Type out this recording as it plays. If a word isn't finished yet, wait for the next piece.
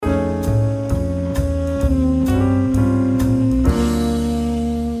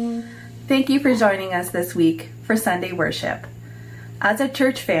you for joining us this week for Sunday worship. As a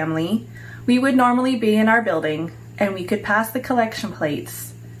church family, we would normally be in our building and we could pass the collection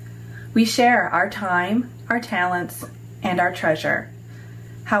plates. We share our time, our talents, and our treasure.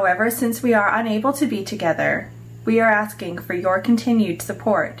 However, since we are unable to be together, we are asking for your continued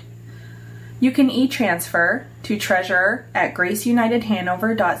support. You can e-transfer to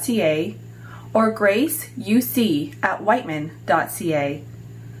treasurer@graceunitedhanover.ca or graceuc@whiteman.ca.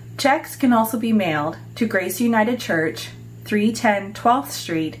 Checks can also be mailed to Grace United Church, 310 12th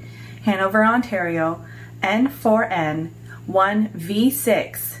Street, Hanover, Ontario, N4N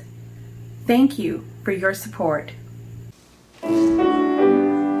 1V6. Thank you for your support.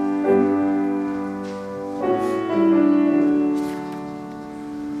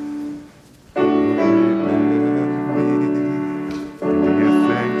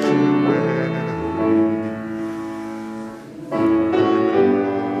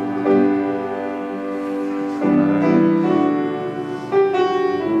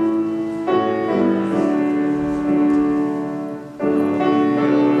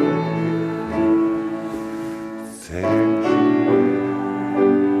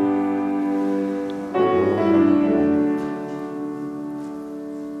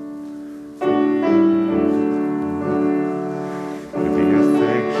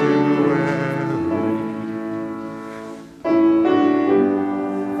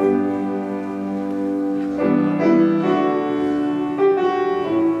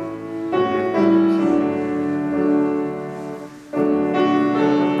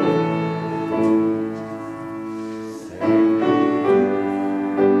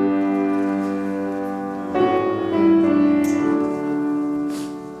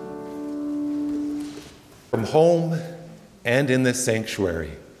 From home and in this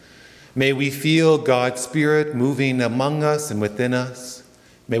sanctuary, may we feel God's Spirit moving among us and within us.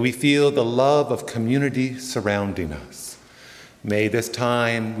 May we feel the love of community surrounding us. May this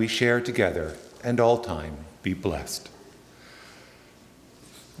time we share together and all time be blessed.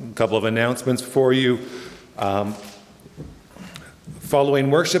 A couple of announcements for you. Following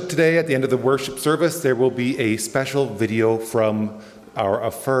worship today, at the end of the worship service, there will be a special video from our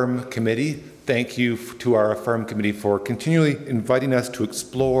Affirm Committee. Thank you to our Affirm Committee for continually inviting us to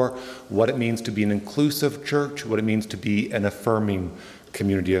explore what it means to be an inclusive church, what it means to be an affirming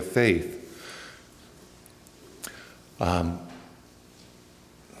community of faith.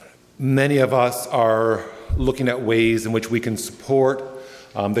 Many of us are looking at ways in which we can support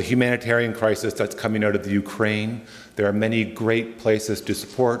the humanitarian crisis that's coming out of the Ukraine. There are many great places to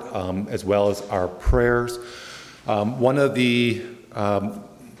support, as well as our prayers. One of the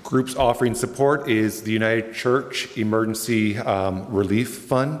groups offering support is the United Church Emergency Relief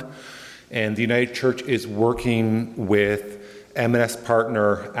Fund. And the United Church is working with M&S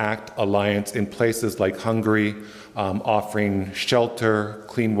Partner Act Alliance in places like Hungary, offering shelter,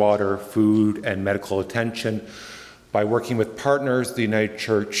 clean water, food, and medical attention. By working with partners, the United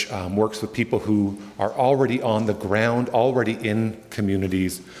Church works with people who are already on the ground, already in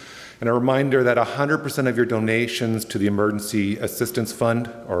communities. And a reminder that 100% of your donations to the Emergency Assistance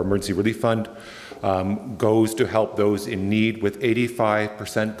Fund or Emergency Relief Fund goes to help those in need, with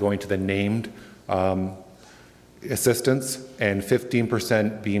 85% going to the named assistance and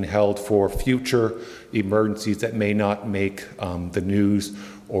 15% being held for future emergencies that may not make the news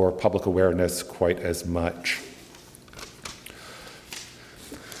or public awareness quite as much.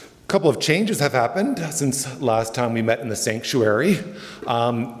 A couple of changes have happened since last time we met in the sanctuary.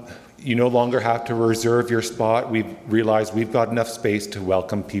 You no longer have to reserve your spot. We've realized we've got enough space to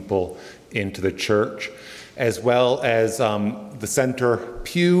welcome people into the church. As well as the center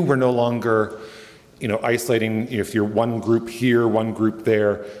pew, we're no longer isolating. If you're one group here, one group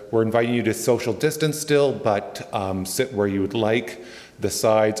there, we're inviting you to social distance still, but sit where you would like. The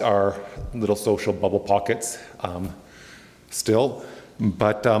sides are little social bubble pockets still.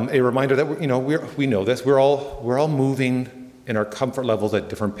 But a reminder that we know this. We're all moving in our comfort levels at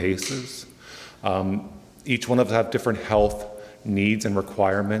different paces. Each one of us have different health needs and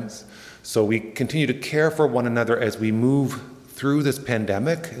requirements. So we continue to care for one another as we move through this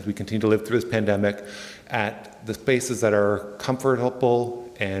pandemic, as we continue to live through this pandemic at the spaces that are comfortable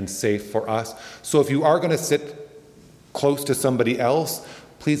and safe for us. So if you are going to sit close to somebody else,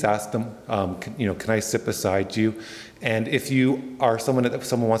 please ask them, can I sit beside you? And if you are someone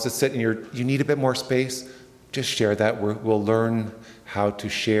wants to sit and you need a bit more space, just share that. We'll learn how to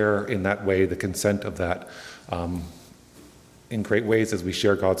share in that way, the consent of that, in great ways as we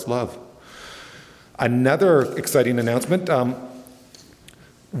share God's love. Another exciting announcement,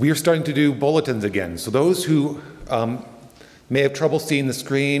 we are starting to do bulletins again. So those who may have trouble seeing the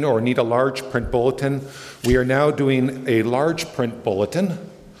screen or need a large print bulletin, we are now doing a large print bulletin,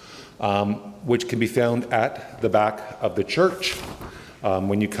 which can be found at the back of the church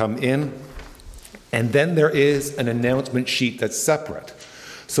when you come in. And then there is an announcement sheet that's separate.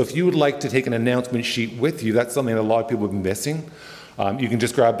 So if you would like to take an announcement sheet with you, that's something that a lot of people have been missing. You can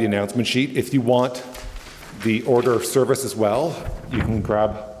just grab the announcement sheet. If you want the order of service as well, you can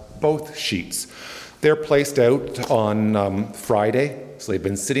grab both sheets. They're placed out on Friday, so they've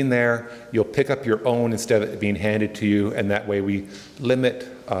been sitting there. You'll pick up your own instead of it being handed to you, and that way we limit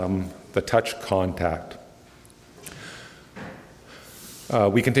the touch contact.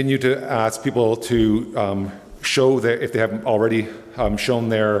 We continue to ask people to show that if they haven't already shown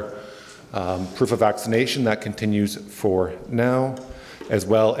their proof of vaccination, that continues for now, as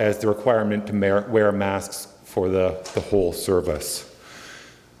well as the requirement to wear masks for the whole service.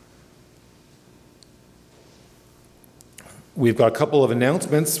 We've got a couple of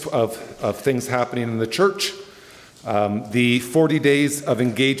announcements of things happening in the church. The 40 Days of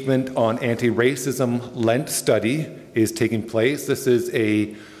Engagement on Anti-Racism Lent study is taking place. This is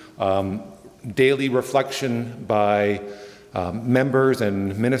a daily reflection by members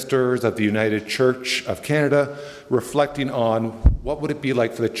and ministers of the United Church of Canada, reflecting on what would it be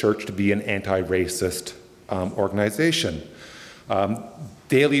like for the church to be an anti-racist organization.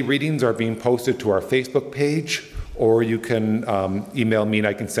 Daily readings are being posted to our Facebook page, or you can email me and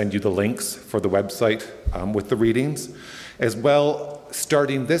I can send you the links for the website with the readings. As well,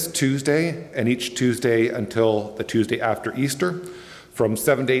 starting this Tuesday and each Tuesday until the Tuesday after Easter, from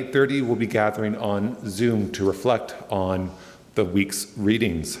 7 to 8:30, we'll be gathering on Zoom to reflect on the week's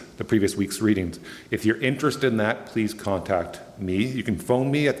readings, the previous week's readings. If you're interested in that, please contact me. You can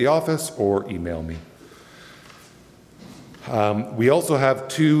phone me at the office or email me. We also have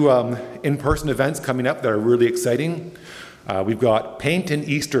two in-person events coming up that are really exciting. We've got Paint an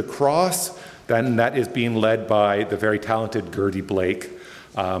Easter Cross, then that is being led by the very talented Gertie Blake.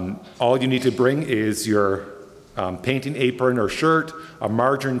 All you need to bring is your painting apron or shirt, a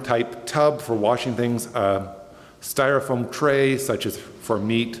margarine-type tub for washing things, a styrofoam tray such as for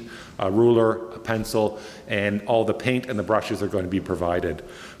meat, a ruler, a pencil, and all the paint and the brushes are going to be provided.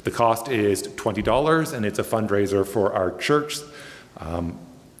 The cost is $20, and it's a fundraiser for our church.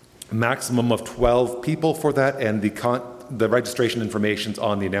 Maximum of 12 people for that, and the registration information's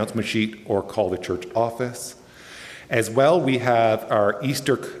on the announcement sheet, or call the church office. As well, we have our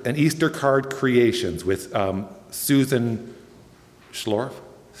Easter card creations with Susan Schlorf,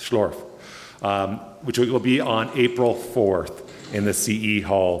 which will be on April 4th in the CE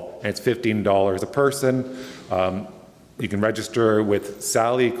Hall, and it's $15 a person. You can register with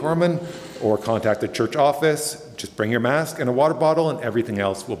Sally Corman or contact the church office. Just bring your mask and a water bottle, and everything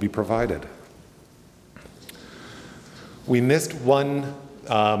else will be provided. We missed one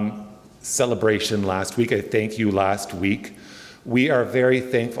celebration last week, a thank you last week. We are very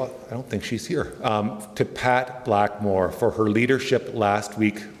thankful, I don't think she's here, to Pat Blackmore for her leadership last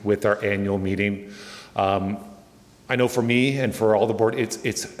week with our annual meeting. I know for me and for all the board,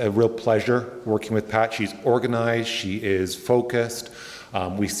 it's a real pleasure working with Pat. She's organized, she is focused.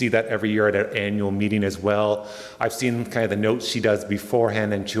 We see that every year at our annual meeting as well. I've seen kind of the notes she does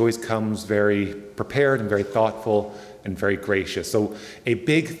beforehand, and she always comes very prepared and very thoughtful and very gracious. So a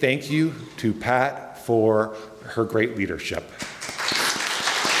big thank you to Pat for her great leadership.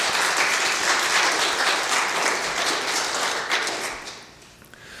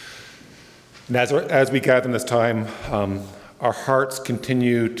 And as we gather in this time, our hearts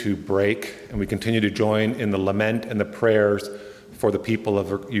continue to break, and we continue to join in the lament and the prayers for the people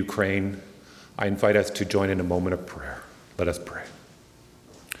of Ukraine. I invite us to join in a moment of prayer. Let us pray.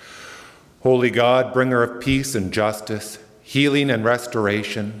 Holy God, bringer of peace and justice, healing and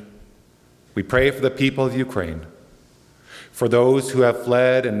restoration, we pray for the people of Ukraine, for those who have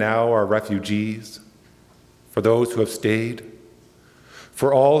fled and now are refugees, for those who have stayed,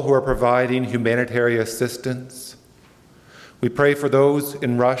 for all who are providing humanitarian assistance. We pray for those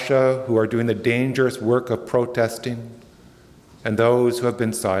in Russia who are doing the dangerous work of protesting and those who have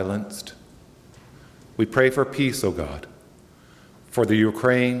been silenced. We pray for peace, O God, for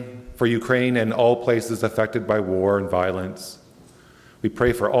Ukraine and all places affected by war and violence. We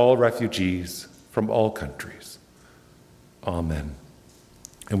pray for all refugees from all countries. Amen.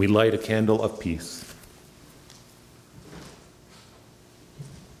 And we light a candle of peace.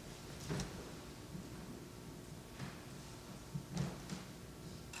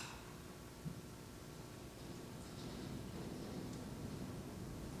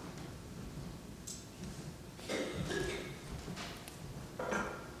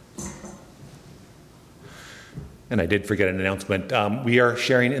 And I did forget an announcement. We are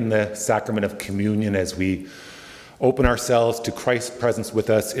sharing in the sacrament of communion as we open ourselves to Christ's presence with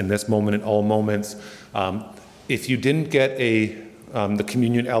us in this moment and all moments. If you didn't get the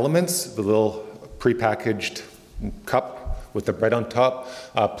communion elements, the little prepackaged cup with the bread on top,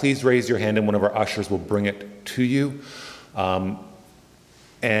 please raise your hand and one of our ushers will bring it to you.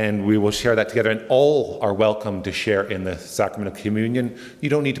 And we will share that together, and all are welcome to share in the sacrament of communion. You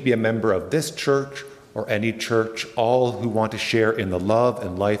don't need to be a member of this church or any church. All who want to share in the love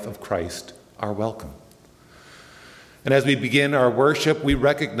and life of Christ are welcome. And as we begin our worship, we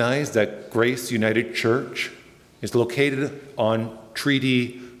recognize that Grace United Church is located on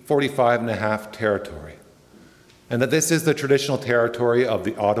Treaty 45.5 territory, and that this is the traditional territory of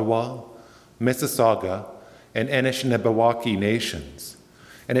the Ottawa, Mississauga, and Anishinaabe nations.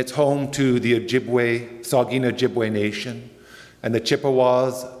 And it's home to the Ojibwe, Saugeen Ojibwe Nation, and the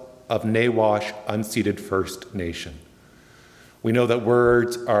Chippewas of Nawash unceded First Nation. We know that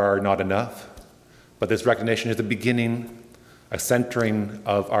words are not enough, but this recognition is the beginning, a centering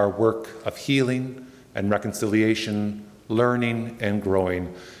of our work of healing and reconciliation, learning and growing.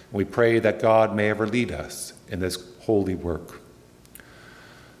 And we pray that God may ever lead us in this holy work.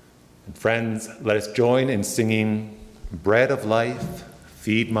 And friends, let us join in singing Bread of Life,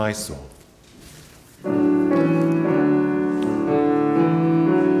 Feed My Soul.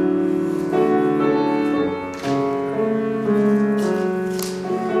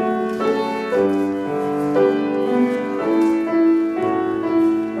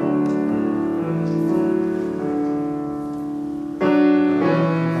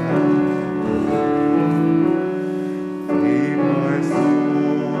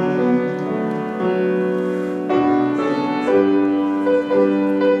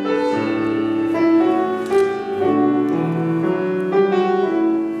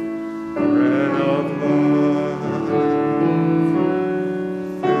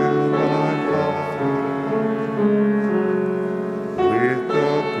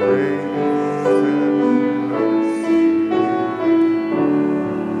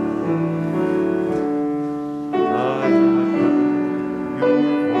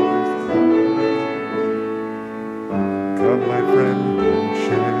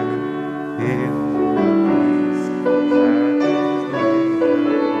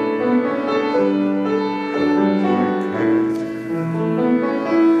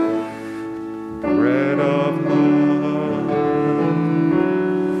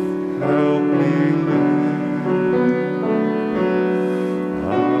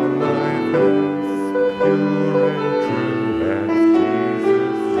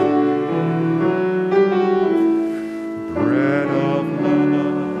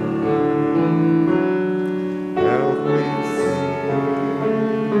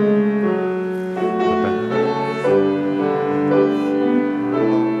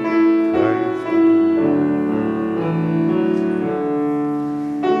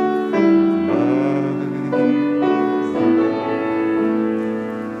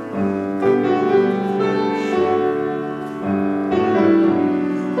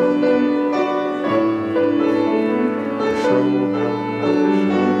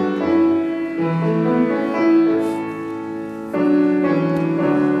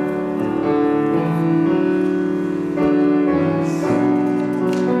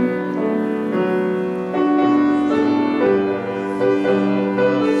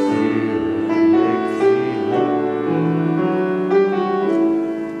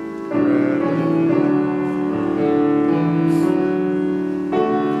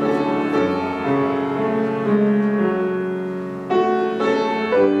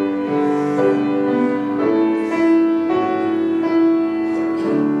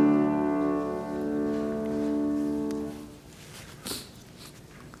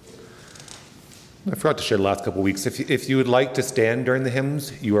 I forgot to share the last couple of weeks. If you would like to stand during the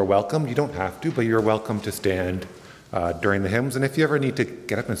hymns, you are welcome. You don't have to, but you're welcome to stand during the hymns. And if you ever need to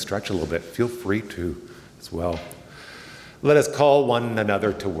get up and stretch a little bit, feel free to as well. Let us call one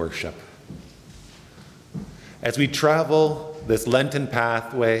another to worship. As we travel this Lenten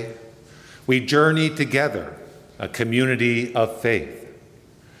pathway, we journey together, a community of faith.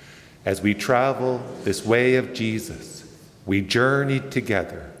 As we travel this way of Jesus, we journey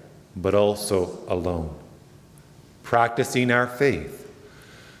together, but also alone, practicing our faith,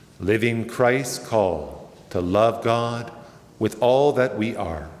 living Christ's call to love God with all that we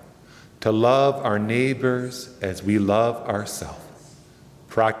are, to love our neighbors as we love ourselves,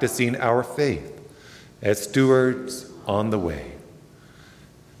 practicing our faith as stewards on the way.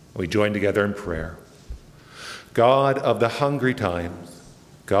 We join together in prayer. God of the hungry times,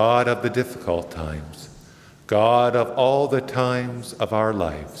 God of the difficult times, God of all the times of our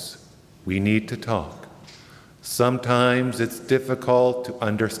lives, we need to talk. Sometimes it's difficult to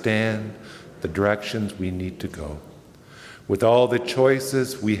understand the directions we need to go. With all the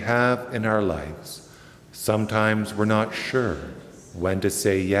choices we have in our lives, sometimes we're not sure when to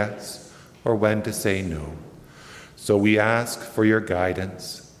say yes or when to say no. So we ask for your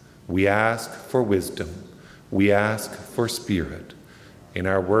guidance. We ask for wisdom. We ask for spirit in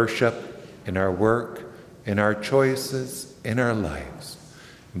our worship, in our work, in our choices, in our lives.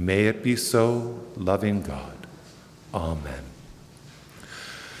 May it be so, loving God. Amen.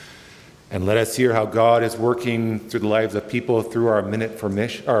 And let us hear how God is working through the lives of people through our Minute for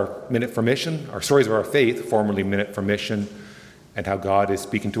Mission, our Stories of Our Faith, formerly Minute for Mission, and how God is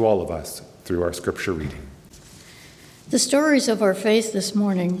speaking to all of us through our scripture reading. The stories of our faith this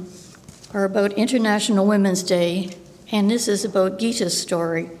morning are about International Women's Day, and this is about Gita's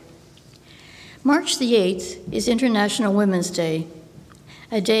story. March the 8th is International Women's Day,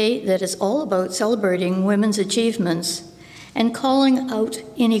 a day that is all about celebrating women's achievements and calling out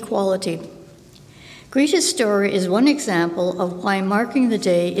inequality. Gita's story is one example of why marking the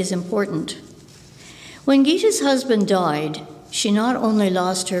day is important. When Gita's husband died, she not only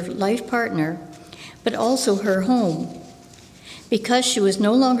lost her life partner, but also her home. Because she was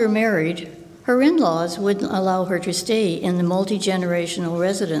no longer married, her in-laws wouldn't allow her to stay in the multi-generational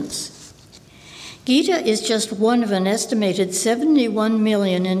residence. Gita is just one of an estimated 71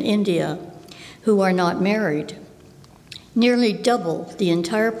 million in India who are not married, nearly double the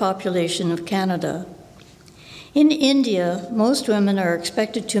entire population of Canada. In India, most women are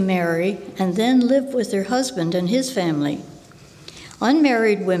expected to marry and then live with their husband and his family.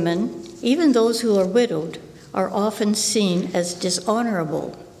 Unmarried women, even those who are widowed, are often seen as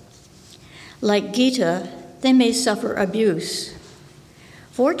dishonorable. Like Gita, they may suffer abuse.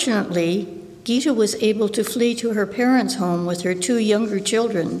 Fortunately, Gita was able to flee to her parents' home with her 2 younger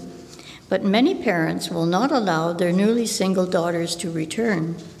children, but many parents will not allow their newly single daughters to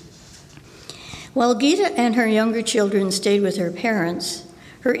return. While Gita and her younger children stayed with her parents,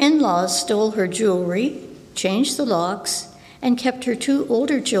 her in-laws stole her jewelry, changed the locks, and kept her 2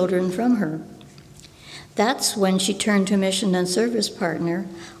 older children from her. That's when she turned to mission and service partner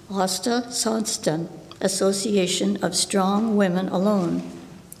Asta Sanstha, Association of Strong Women Alone.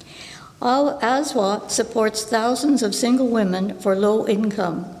 ASWA supports thousands of single women for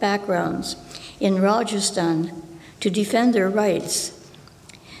low-income backgrounds in Rajasthan to defend their rights.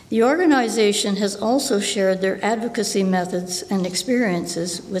 The organization has also shared their advocacy methods and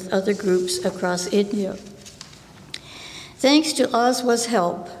experiences with other groups across India. Thanks to ASWA's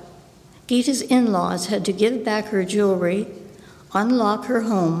help, Gita's in-laws had to give back her jewelry, unlock her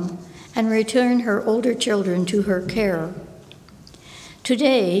home, and return her older children to her care.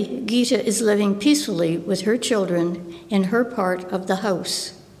 Today, Gita is living peacefully with her children in her part of the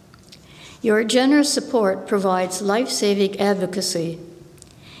house. Your generous support provides life-saving advocacy.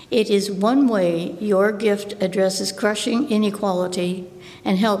 It is one way your gift addresses crushing inequality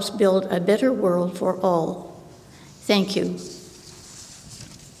and helps build a better world for all. Thank you.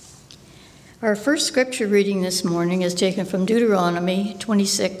 Our first scripture reading this morning is taken from Deuteronomy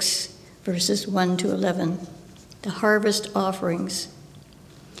 26, verses 1 to 11, the harvest offerings.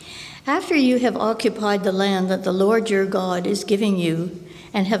 After you have occupied the land that the Lord your God is giving you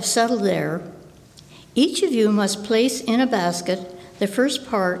and have settled there, each of you must place in a basket the first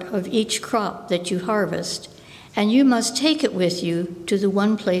part of each crop that you harvest, and you must take it with you to the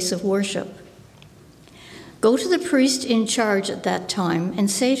one place of worship. Go to the priest in charge at that time and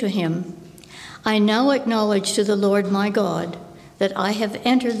say to him, I now acknowledge to the Lord my God that I have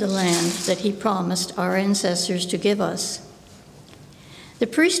entered the land that he promised our ancestors to give us. The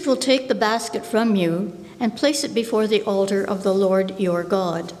priest will take the basket from you and place it before the altar of the Lord your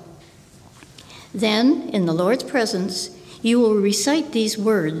God. Then, in the Lord's presence, you will recite these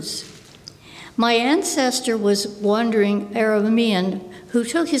words. My ancestor was wandering Aramean who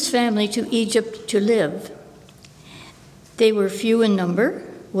took his family to Egypt to live. They were few in number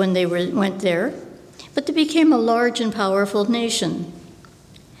when they went there, but they became a large and powerful nation.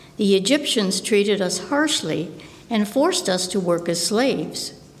 The Egyptians treated us harshly and forced us to work as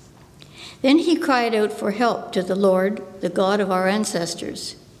slaves. Then he cried out for help to the Lord, the God of our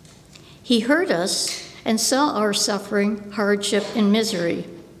ancestors. He heard us and saw our suffering, hardship, and misery.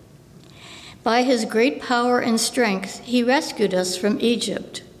 By his great power and strength, he rescued us from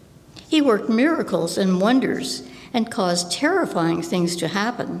Egypt. He worked miracles and wonders and caused terrifying things to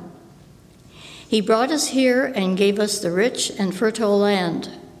happen. He brought us here and gave us the rich and fertile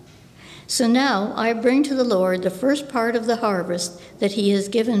land. So now I bring to the Lord the first part of the harvest that he has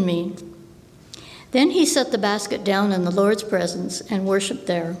given me. Then he set the basket down in the Lord's presence and worshiped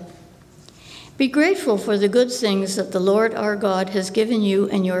there. Be grateful for the good things that the Lord our God has given you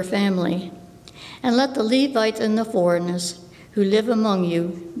and your family, and let the Levites and the foreigners who live among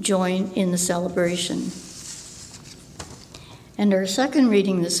you join in the celebration. And our second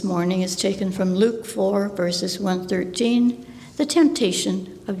reading this morning is taken from Luke 4, verses 1-13, the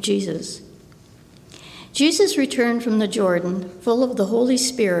temptation of Jesus. Jesus returned from the Jordan, full of the Holy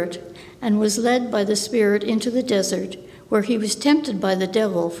Spirit, and was led by the Spirit into the desert, where he was tempted by the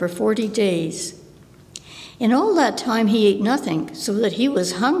devil for 40 days. In all that time he ate nothing, so that he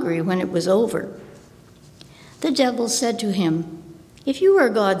was hungry when it was over. The devil said to him, "If you are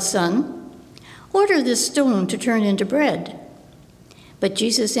God's son, order this stone to turn into bread." But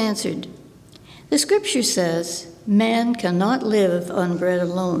Jesus answered, "The scripture says, man cannot live on bread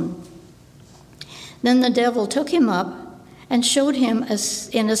alone." Then the devil took him up and showed him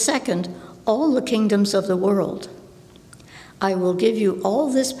in a second all the kingdoms of the world. "I will give you all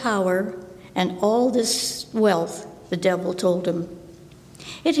this power and all this wealth," the devil told him.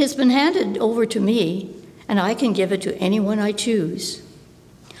 "It has been handed over to me, and I can give it to anyone I choose.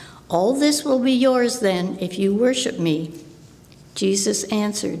 All this will be yours then if you worship me." Jesus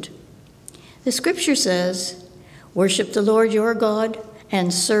answered, "The scripture says, 'Worship the Lord your God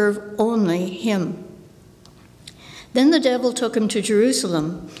and serve only him.'" Then the devil took him to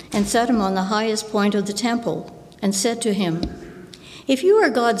Jerusalem and set him on the highest point of the temple and said to him, "If you are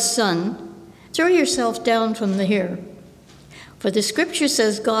God's son, throw yourself down from here. For the scripture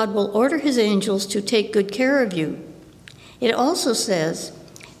says God will order his angels to take good care of you. It also says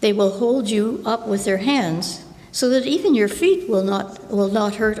they will hold you up with their hands so that even your feet will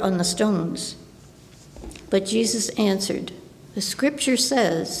not hurt on the stones." But Jesus answered, "The scripture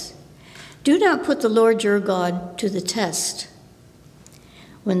says, 'Do not put the Lord your God to the test.'"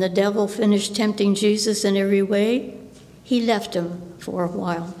 When the devil finished tempting Jesus in every way, he left him for a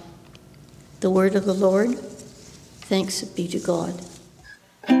while. The word of the Lord. Thanks be to God.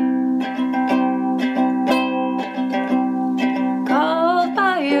 Called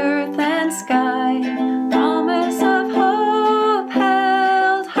by earth and sky, promise of hope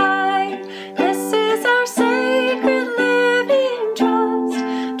held high. This is our sacred living trust,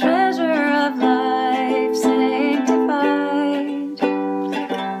 treasure of life sanctified.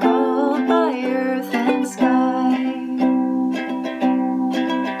 Called by earth and sky.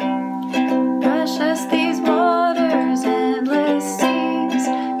 Precious these waters, endless.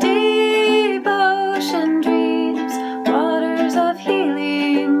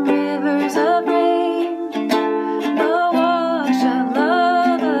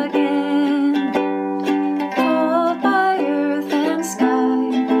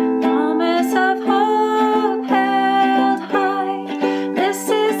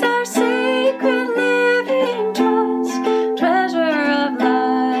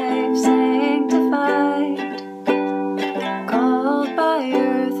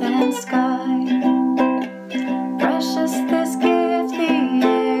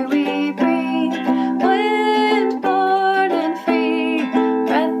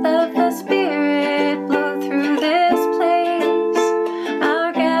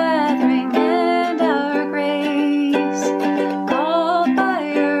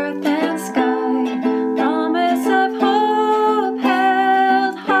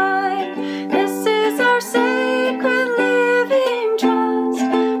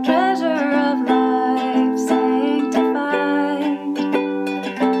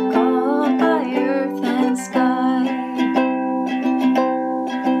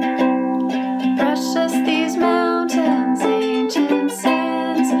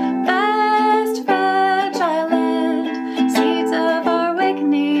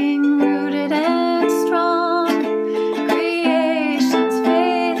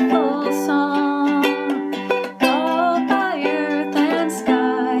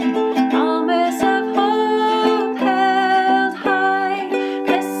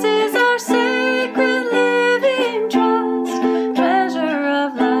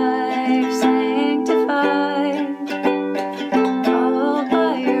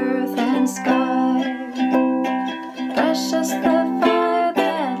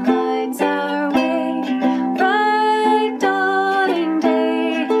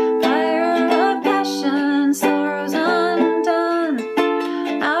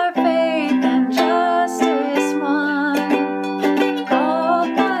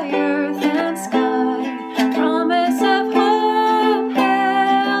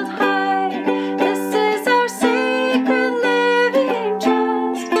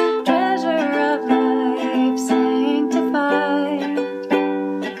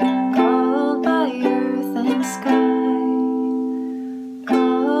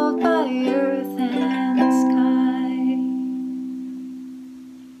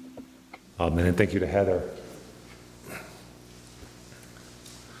 Amen. And thank you to Heather.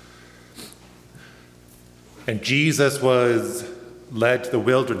 And Jesus was led to the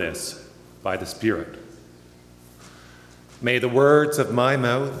wilderness by the Spirit. May the words of my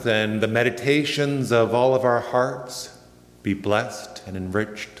mouth and the meditations of all of our hearts be blessed and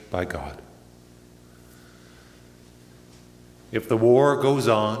enriched by God. If the war goes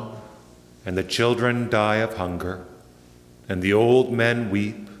on and the children die of hunger and the old men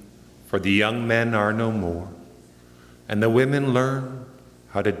weep, for the young men are no more, and the women learn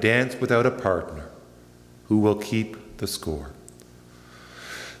how to dance without a partner, who will keep the score?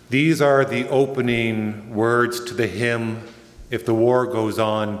 These are the opening words to the hymn, If the War Goes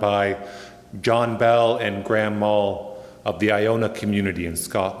On, by John Bell and Graham Mull of the Iona community in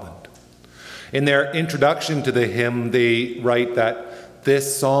Scotland. In their introduction to the hymn, they write that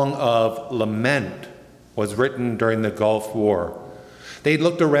this song of lament was written during the Gulf War. They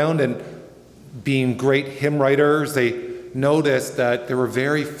looked around and, being great hymn writers, they noticed that there were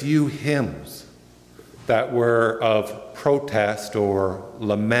very few hymns that were of protest or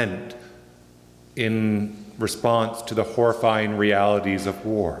lament in response to the horrifying realities of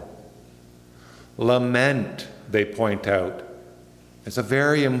war. Lament, they point out, is a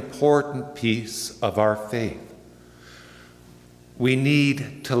very important piece of our faith. We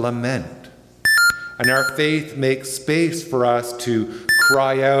need to lament, and our faith makes space for us to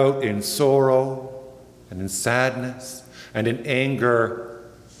cry out in sorrow and in sadness and in anger,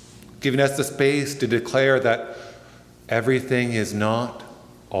 giving us the space to declare that everything is not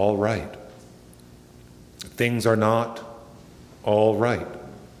all right. Things are not all right.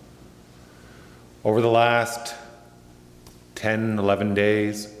 Over the last 10, 11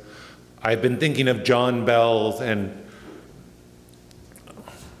 days, I've been thinking of John Bell and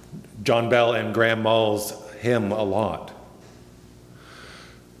Graham Mull's hymn a lot.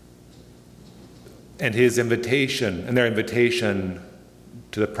 And their invitation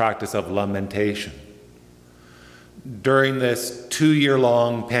to the practice of lamentation. During this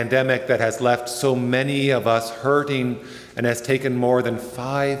 2-year-long pandemic that has left so many of us hurting and has taken more than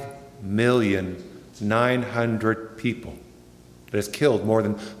 5,900,000 people, that has killed more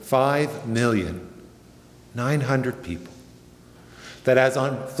than 5,900,000 people, that has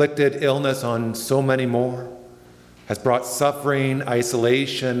inflicted illness on so many more, has brought suffering,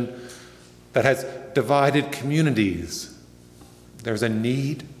 isolation, that has divided communities. There's a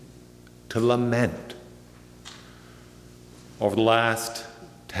need to lament. Over the last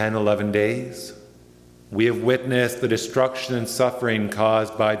 10, 11 days, we have witnessed the destruction and suffering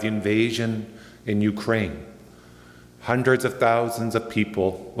caused by the invasion in Ukraine. Hundreds of thousands of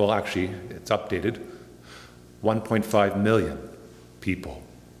people, well, actually, it's updated, 1.5 million people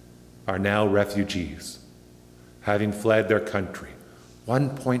are now refugees, having fled their country.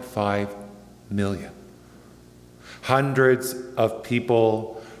 1.5 million. Hundreds of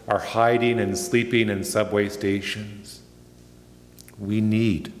people are hiding and sleeping in subway stations. We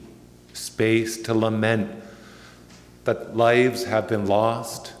need space to lament that lives have been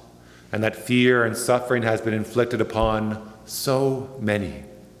lost and that fear and suffering has been inflicted upon so many.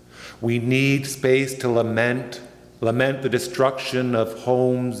 We need space to lament the destruction of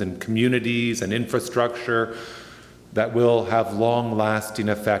homes and communities and infrastructure that will have long-lasting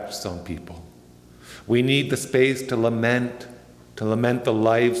effects on people. We need the space to lament the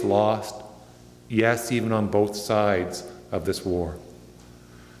lives lost, yes, even on both sides of this war.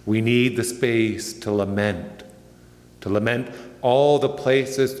 We need the space to lament all the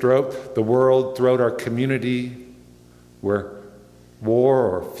places throughout the world, throughout our community, where war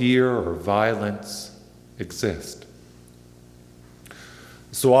or fear or violence exist.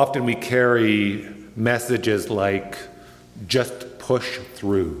 So often we carry messages like, just push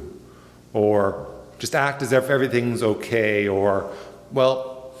through, or just act as if everything's okay, or,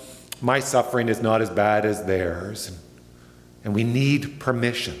 well, my suffering is not as bad as theirs. And we need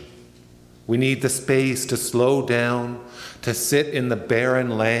permission. We need the space to slow down, to sit in the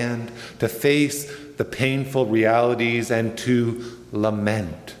barren land, to face the painful realities, and to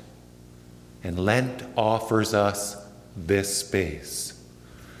lament. And Lent offers us this space.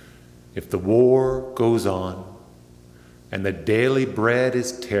 If the war goes on, and the daily bread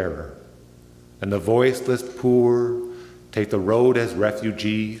is terror, and the voiceless poor take the road as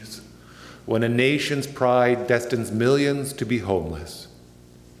refugees, when a nation's pride destines millions to be homeless,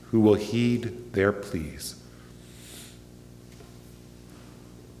 who will heed their pleas?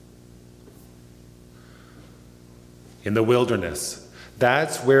 In the wilderness,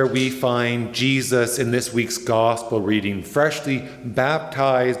 that's where we find Jesus in this week's gospel reading, freshly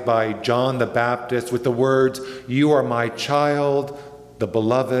baptized by John the Baptist with the words, "You are my child, the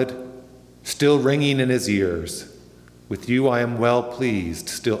beloved," still ringing in his ears. With you I am well pleased,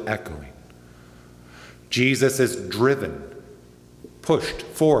 still echoing. Jesus is driven, pushed,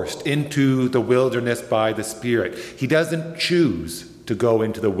 forced into the wilderness by the Spirit. He doesn't choose to go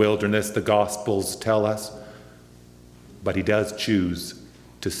into the wilderness, the Gospels tell us, but he does choose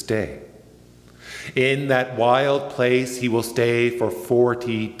to stay. In that wild place, he will stay for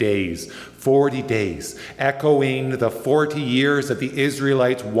 40 days. 40 days, echoing the 40 years that the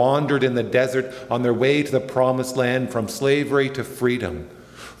Israelites wandered in the desert on their way to the promised land from slavery to freedom.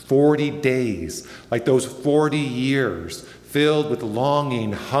 40 days, like those 40 years, filled with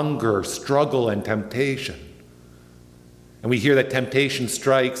longing, hunger, struggle, and temptation. And we hear that temptation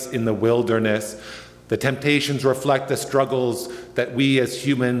strikes in the wilderness. The temptations reflect the struggles that we as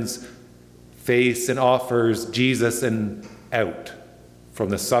humans face, and offers Jesus an out from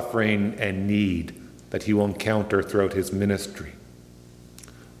the suffering and need that he will encounter throughout his ministry.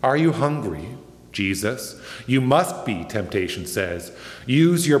 Are you hungry, Jesus? You must be, temptation says.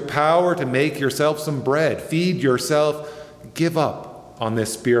 Use your power to make yourself some bread. Feed yourself. Give up on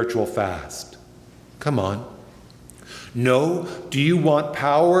this spiritual fast. Come on. No, do you want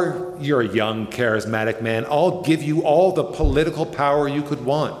power? You're a young, charismatic man. I'll give you all the political power you could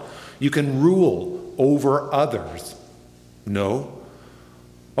want. You can rule over others. No.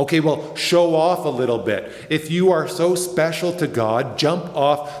 Okay, well, show off a little bit. If you are so special to God, jump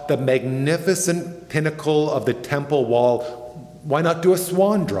off the magnificent pinnacle of the temple wall. Why not do a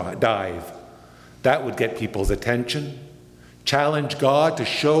swan dive? That would get people's attention. Challenge God to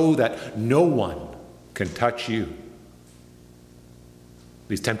show that no one can touch you.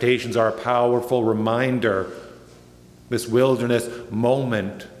 These temptations are a powerful reminder. This wilderness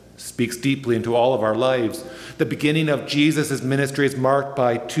moment speaks deeply into all of our lives. The beginning of Jesus' ministry is marked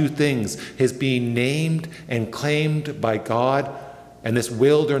by two things: his being named and claimed by God, and this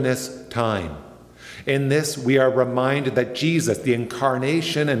wilderness time. In this, we are reminded that Jesus, the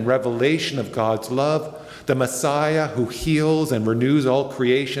incarnation and revelation of God's love, the Messiah who heals and renews all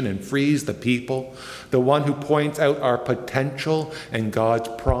creation and frees the people, the one who points out our potential and God's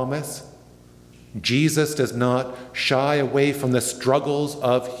promise, Jesus does not shy away from the struggles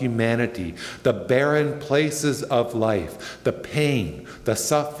of humanity, the barren places of life, the pain, the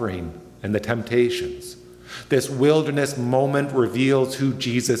suffering, and the temptations. This wilderness moment reveals who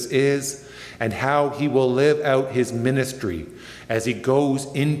Jesus is and how he will live out his ministry as he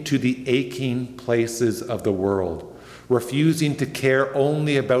goes into the aching places of the world, refusing to care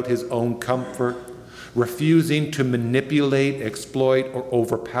only about his own comfort, refusing to manipulate, exploit, or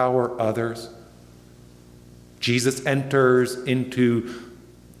overpower others. Jesus enters the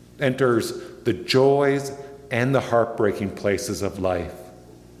joys and the heartbreaking places of life.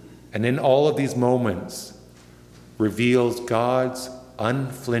 And in all of these moments, reveals God's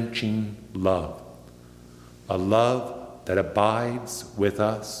unflinching love. A love that abides with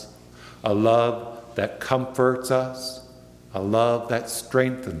us. A love that comforts us. A love that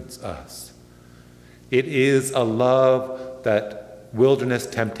strengthens us. It is a love that wilderness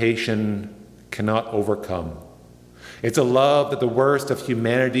temptation cannot overcome. It's a love that the worst of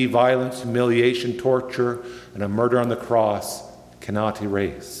humanity, violence, humiliation, torture, and a murder on the cross cannot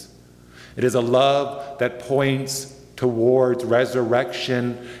erase. It is a love that points towards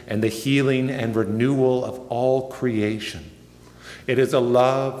resurrection and the healing and renewal of all creation. It is a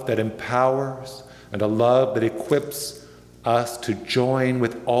love that empowers and a love that equips us to join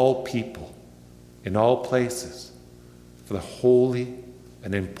with all people in all places for the holy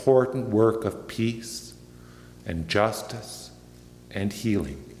and important work of peace and justice and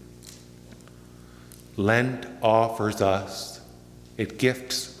healing. Lent offers us, it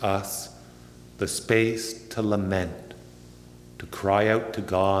gifts us the space to lament, to cry out to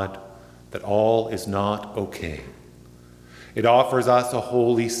God that all is not okay. It offers us a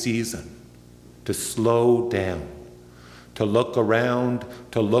holy season to slow down, to look around,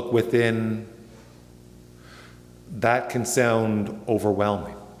 to look within. That can sound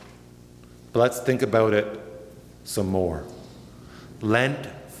overwhelming, but let's think about it some more. Lent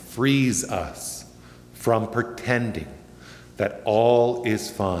frees us from pretending that all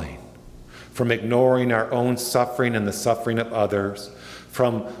is fine, from ignoring our own suffering and the suffering of others,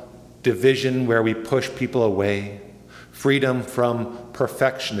 from division where we push people away, freedom from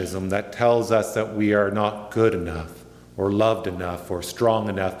perfectionism that tells us that we are not good enough or loved enough or strong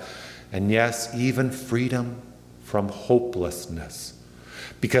enough, and yes, even freedom from hopelessness.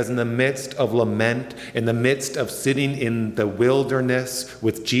 Because in the midst of lament, in the midst of sitting in the wilderness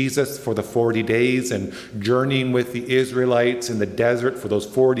with Jesus for the 40 days and journeying with the Israelites in the desert for those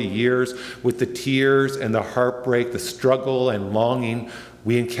 40 years, with the tears and the heartbreak, the struggle and longing,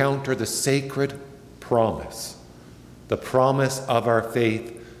 we encounter the sacred promise, the promise of our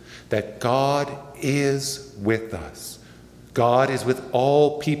faith that God is with us. God is with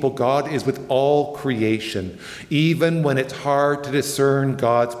all people. God is with all creation. Even when it's hard to discern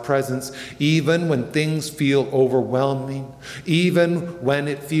God's presence, even when things feel overwhelming, even when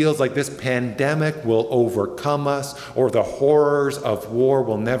it feels like this pandemic will overcome us or the horrors of war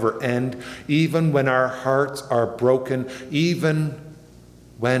will never end, even when our hearts are broken, even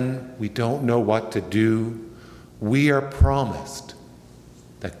when we don't know what to do, we are promised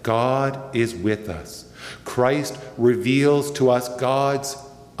that God is with us. Christ reveals to us God's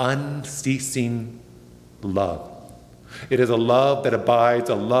unceasing love. It is a love that abides,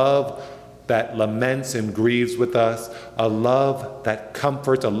 a love that laments and grieves with us, a love that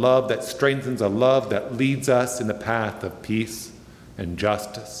comforts, a love that strengthens, a love that leads us in the path of peace and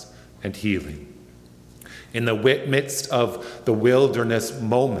justice and healing. In the midst of the wilderness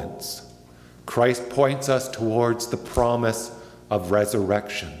moments, Christ points us towards the promise of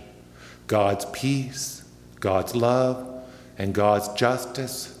resurrection. God's peace, God's love, and God's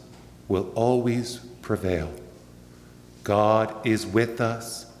justice will always prevail. God is with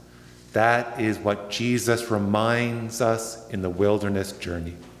us. That is what Jesus reminds us in the wilderness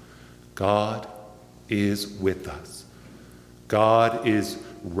journey. God is with us. God is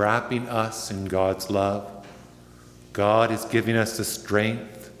wrapping us in God's love. God is giving us the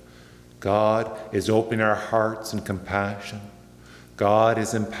strength. God is opening our hearts in compassion. God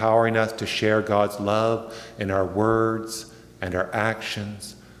is empowering us to share God's love in our words and our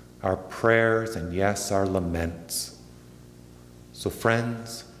actions, our prayers, and yes, our laments. So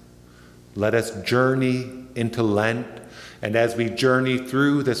friends, let us journey into Lent, and as we journey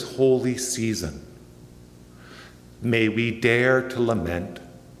through this holy season, may we dare to lament,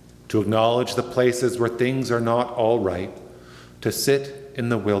 to acknowledge the places where things are not all right, to sit in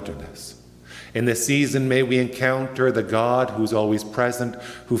the wilderness. In this season, may we encounter the God who's always present,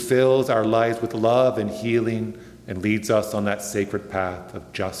 who fills our lives with love and healing and leads us on that sacred path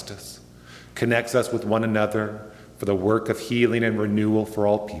of justice, connects us with one another for the work of healing and renewal for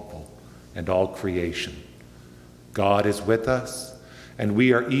all people and all creation. God is with us, and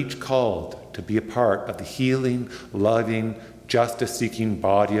we are each called to be a part of the healing, loving, justice-seeking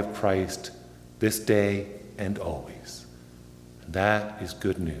body of Christ this day and always. And that is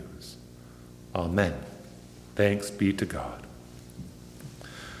good news. Amen. Thanks be to God.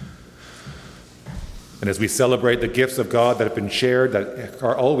 And as we celebrate the gifts of God that have been shared, that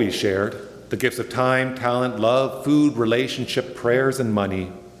are always shared, the gifts of time, talent, love, food, relationship, prayers, and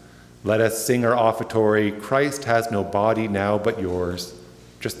money, let us sing our offertory, Christ has no body now but yours.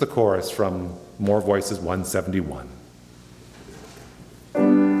 Just the chorus from More Voices 171.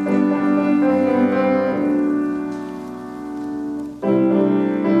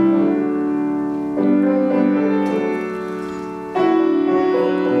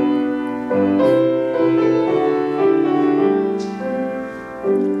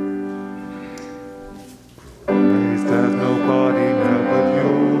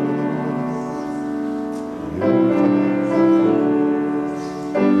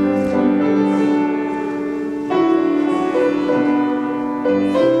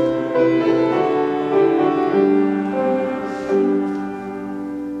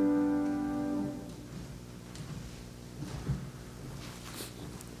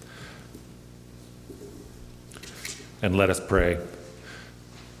 And let us pray.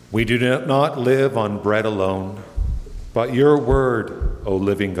 We do not live on bread alone, but your word, O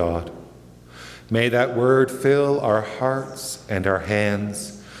living God. May that word fill our hearts and our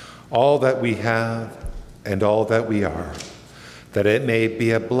hands, all that we have and all that we are, that it may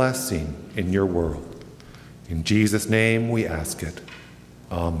be a blessing in your world. In Jesus' name we ask it.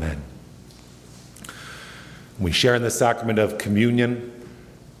 Amen. We share in the sacrament of communion.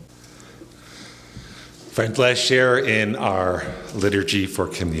 Friends, let's share in our liturgy for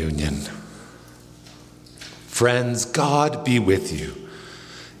communion. Friends, God be with you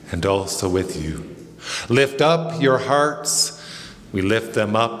and also with you. Lift up your hearts. We lift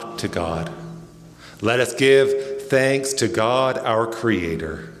them up to God. Let us give thanks to God, our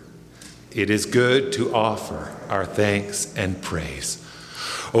Creator. It is good to offer our thanks and praise.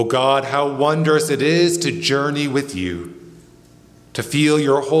 O God, how wondrous it is to journey with you, to feel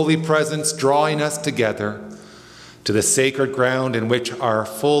your holy presence drawing us together to the sacred ground in which our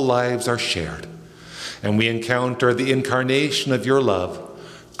full lives are shared. And we encounter the incarnation of your love,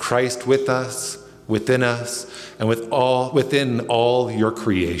 Christ with us, within us, and within all your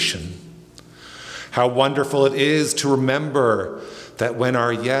creation. How wonderful it is to remember that when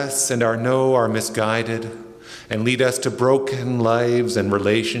our yes and our no are misguided and lead us to broken lives and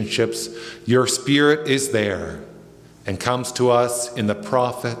relationships, your Spirit is there and comes to us in the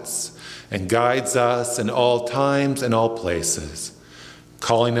prophets and guides us in all times and all places,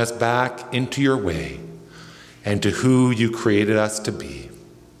 calling us back into your way and to who you created us to be.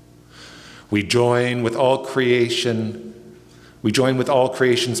 We join with all creation's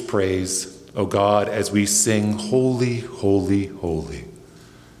praise, O God, as we sing, Holy, holy, holy.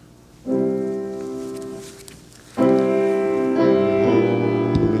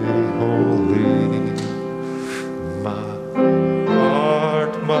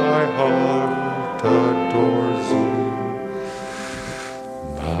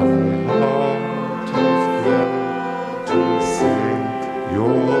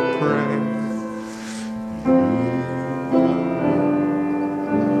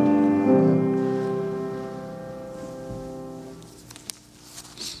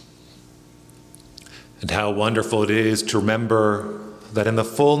 How wonderful it is to remember that in the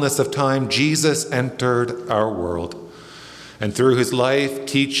fullness of time, Jesus entered our world. And through his life,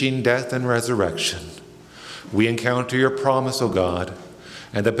 teaching, death, and resurrection, we encounter your promise, O God,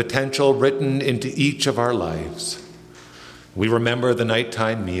 and the potential written into each of our lives. We remember the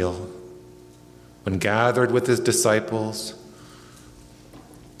nighttime meal when gathered with his disciples,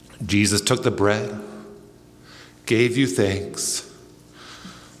 Jesus took the bread, gave you thanks,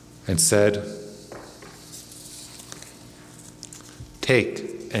 and said,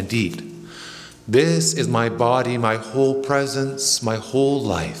 "Take and eat. This is my body, my whole presence, my whole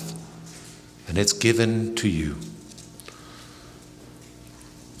life, and it's given to you."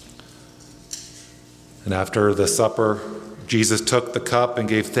 And after the supper, Jesus took the cup and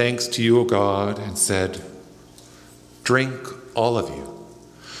gave thanks to you, O God, and said, "Drink, all of you.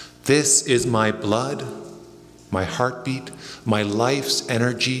 This is my blood, my heartbeat, my life's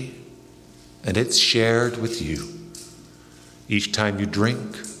energy, and it's shared with you. Each time you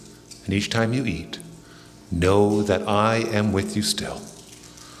drink and each time you eat, know that I am with you still."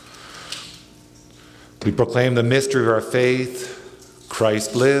 We proclaim the mystery of our faith.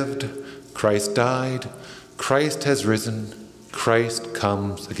 Christ lived, Christ died, Christ has risen, Christ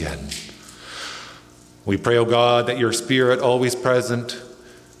comes again. We pray, O God, that your Spirit, always present,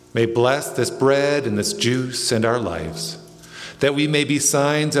 may bless this bread and this juice and our lives, that we may be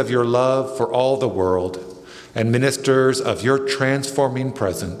signs of your love for all the world and ministers of your transforming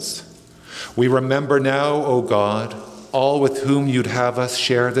presence. We remember now, O God, all with whom you'd have us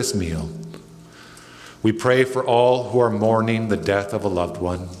share this meal. We pray for all who are mourning the death of a loved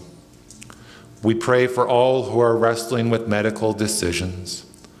one. We pray for all who are wrestling with medical decisions.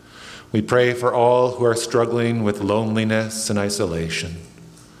 We pray for all who are struggling with loneliness and isolation.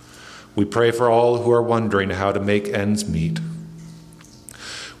 We pray for all who are wondering how to make ends meet.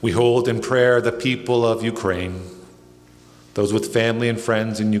 We hold in prayer the people of Ukraine, those with family and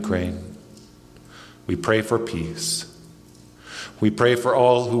friends in Ukraine. We pray for peace. We pray for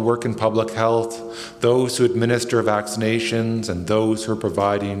all who work in public health, those who administer vaccinations, and those who are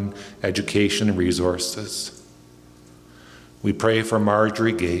providing education and resources. We pray for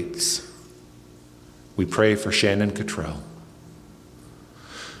Marjorie Gates. We pray for Shannon Cottrell.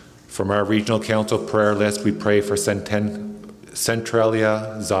 From our regional council prayer list, we pray for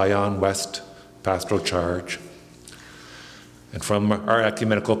Centralia Zion West Pastoral Charge. And from our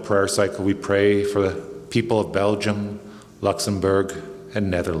ecumenical prayer cycle, we pray for the people of Belgium, Luxembourg, and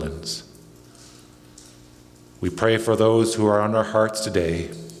Netherlands. We pray for those who are on our hearts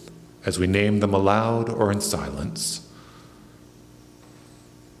today as we name them aloud or in silence.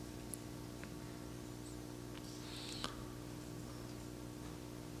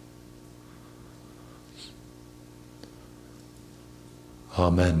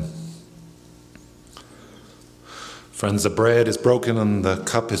 Amen. Friends, the bread is broken and the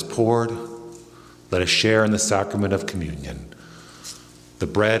cup is poured. Let us share in the sacrament of communion, the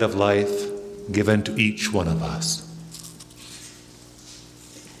bread of life given to each one of us.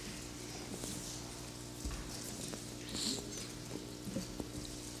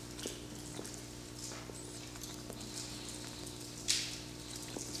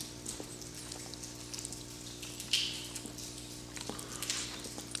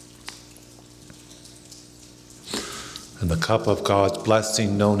 And the cup of God's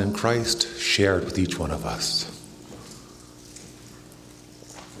blessing known in Christ, shared with each one of us.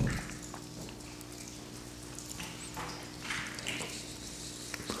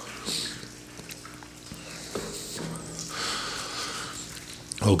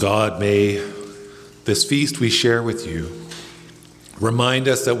 O God, may this feast we share with you remind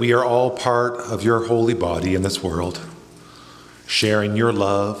us that we are all part of your holy body in this world, sharing your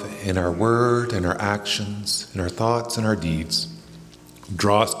love in our word and our actions, in our thoughts and our deeds.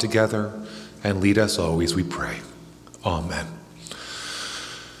 Draw us together and lead us always, we pray. Amen.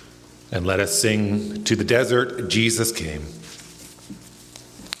 And let us sing, "To the desert Jesus came."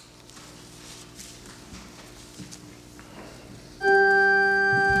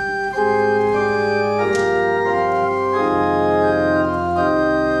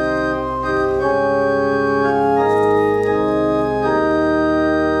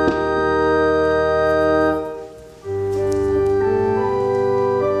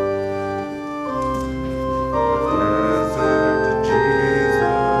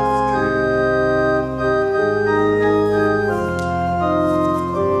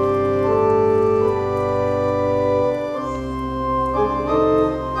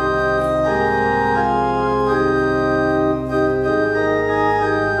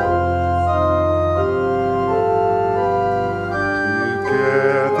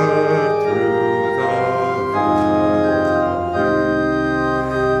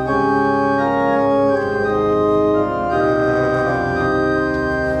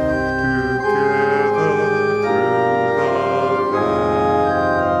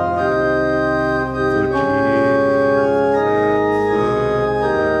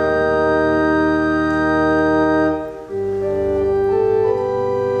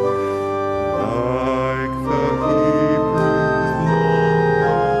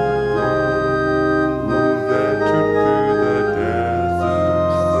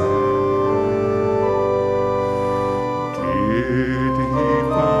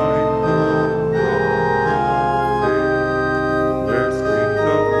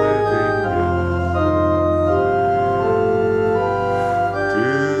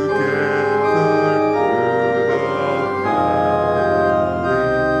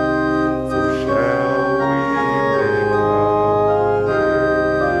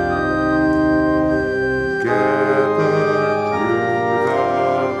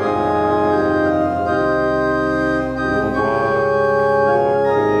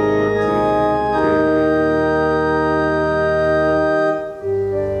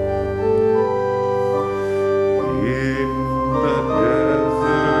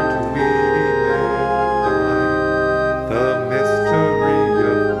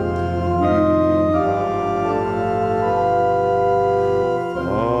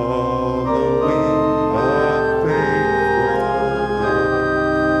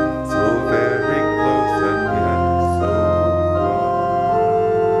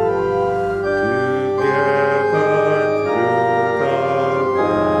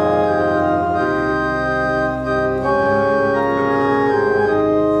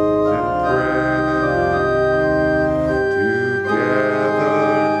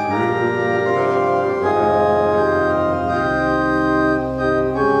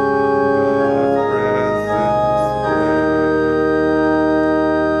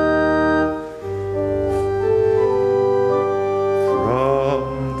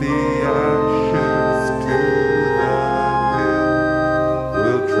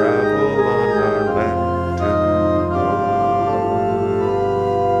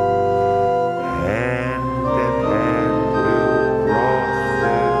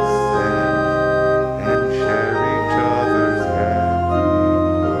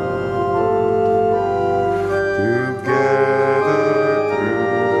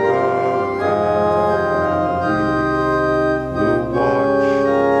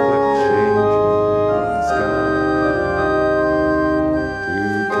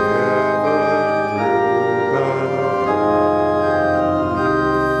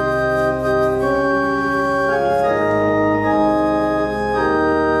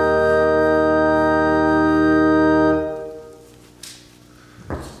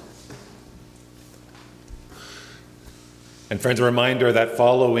 And friends, a reminder that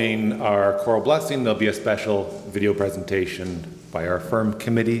following our choral blessing, there'll be a special video presentation by our firm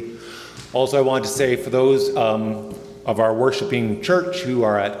committee. Also, I want to say for those of our worshiping church who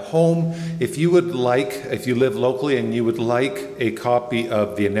are at home, if you live locally and you would like a copy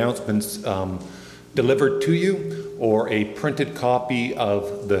of the announcements delivered to you, or a printed copy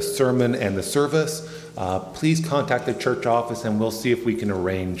of the sermon and the service, please contact the church office and we'll see if we can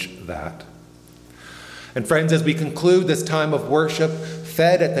arrange that. And friends, as we conclude this time of worship,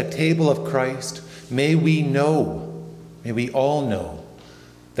 fed at the table of Christ, may we all know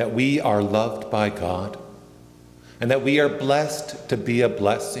that we are loved by God and that we are blessed to be a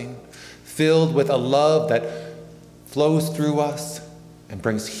blessing, filled with a love that flows through us and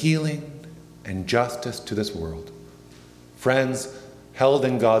brings healing and justice to this world. Friends, held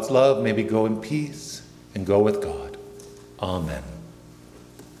in God's love, may we go in peace and go with God. Amen.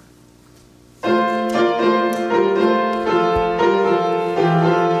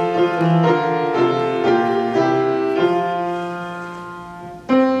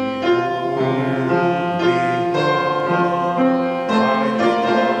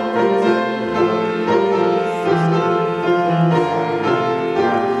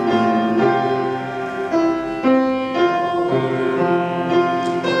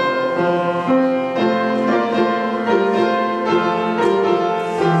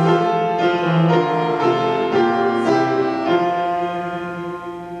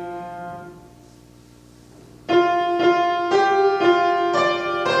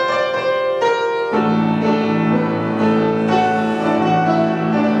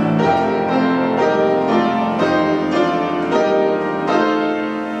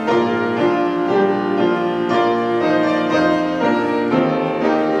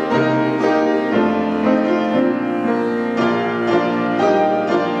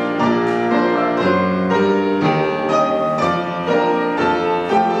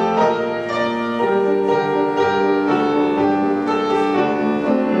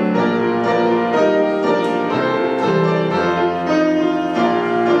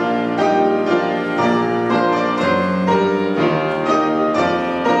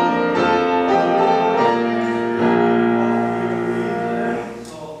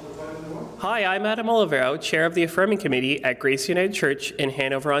 Adam Olivero, Chair of the Affirming Committee at Grace United Church in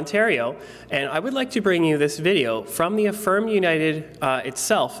Hanover, Ontario, and I would like to bring you this video from the Affirm United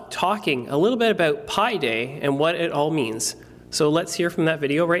itself, talking a little bit about Pi Day and what it all means. So let's hear from that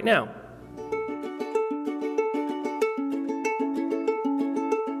video right now.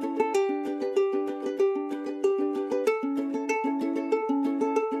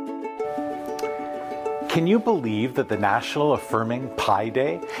 Can you believe that the National Affirming Pi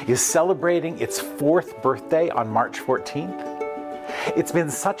Day is celebrating its 4th birthday on March 14th? It's been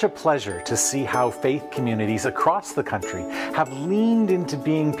such a pleasure to see how faith communities across the country have leaned into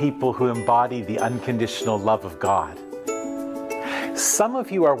being people who embody the unconditional love of God. Some of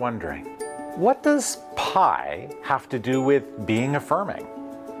you are wondering, what does Pi have to do with being affirming?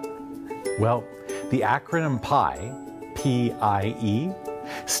 Well, the acronym Pi, P-I-E,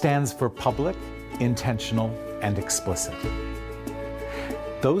 stands for public, intentional, and explicit.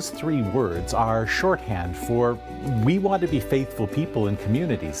 Those 3 words are shorthand for we want to be faithful people in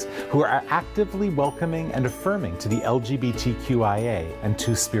communities who are actively welcoming and affirming to the LGBTQIA and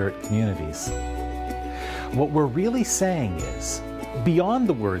Two-Spirit communities. What we're really saying is, beyond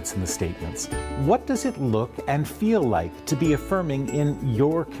the words in the statements, what does it look and feel like to be affirming in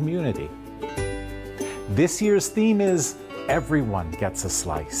your community? This year's theme is Everyone Gets a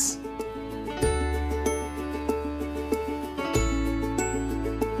Slice.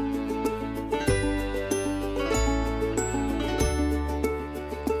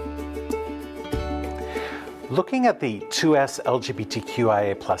 Looking at the 2S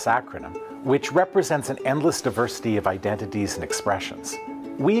LGBTQIA+ acronym, which represents an endless diversity of identities and expressions,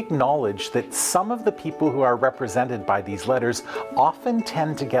 we acknowledge that some of the people who are represented by these letters often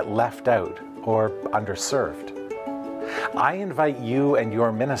tend to get left out or underserved. I invite you and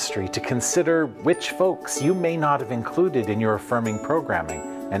your ministry to consider which folks you may not have included in your affirming programming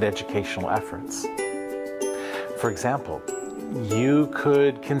and educational efforts. For example, you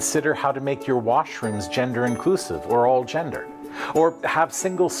could consider how to make your washrooms gender inclusive or all gender, or have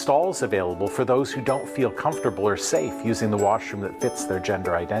single stalls available for those who don't feel comfortable or safe using the washroom that fits their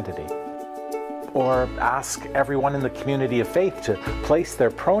gender identity. Or ask everyone in the community of faith to place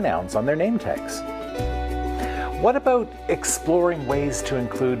their pronouns on their name tags. What about exploring ways to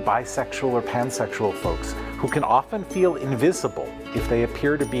include bisexual or pansexual folks who can often feel invisible if they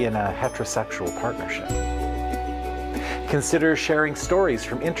appear to be in a heterosexual partnership? Consider sharing stories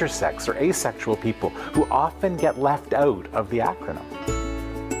from intersex or asexual people who often get left out of the acronym.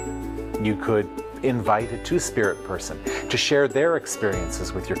 You could invite a Two-Spirit person to share their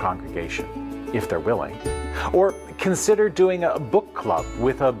experiences with your congregation, if they're willing. Or consider doing a book club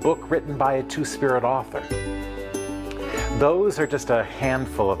with a book written by a Two-Spirit author. Those are just a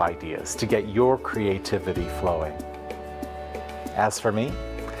handful of ideas to get your creativity flowing. As for me,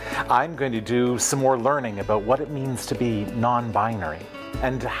 I'm going to do some more learning about what it means to be non-binary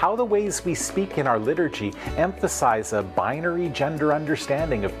and how the ways we speak in our liturgy emphasize a binary gender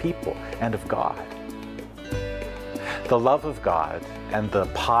understanding of people and of God. The love of God and the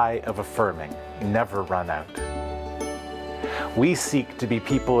Pi of affirming never run out. We seek to be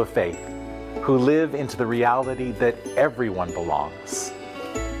people of faith who live into the reality that everyone belongs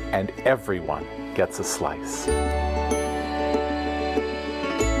and everyone gets a slice.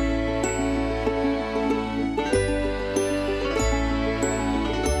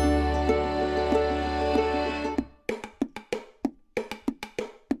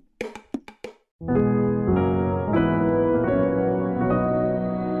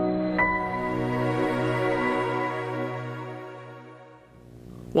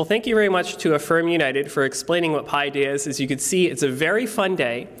 Well, thank you very much to Affirm United for explaining what Pi Day is. As you can see, it's a very fun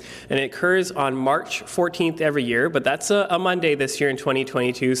day, and it occurs on March 14th every year, but that's a Monday this year in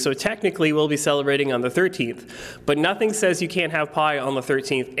 2022, so technically we'll be celebrating on the 13th. But nothing says you can't have pie on the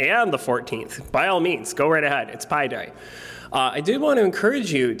 13th and the 14th. By all means, go right ahead. It's Pi Day. I did want to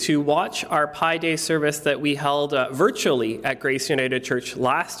encourage you to watch our Pi Day service that we held virtually at Grace United Church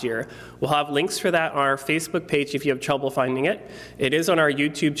last year. We'll have links for that on our Facebook page if you have trouble finding it. It is on our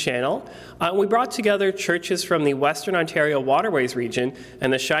YouTube channel. We brought together churches from the Western Ontario Waterways region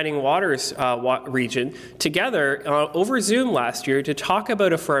and the Shining Waters region together over Zoom last year to talk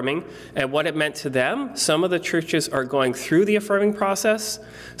about affirming and what it meant to them. Some of the churches are going through the affirming process.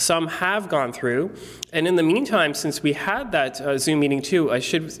 Some have gone through. And in the meantime, since we had that Zoom meeting too, I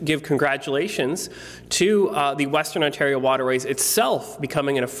should give congratulations to the Western Ontario Waterways itself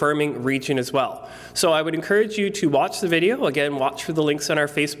becoming an affirming region as well. So I would encourage you to watch the video. Again, watch for the links on our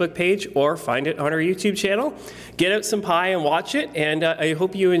Facebook page or find it on our YouTube channel. Get out some pie and watch it. And I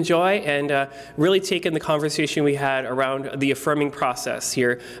hope you enjoy and really take in the conversation we had around the affirming process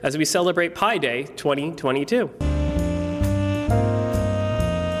here as we celebrate Pi Day 2022.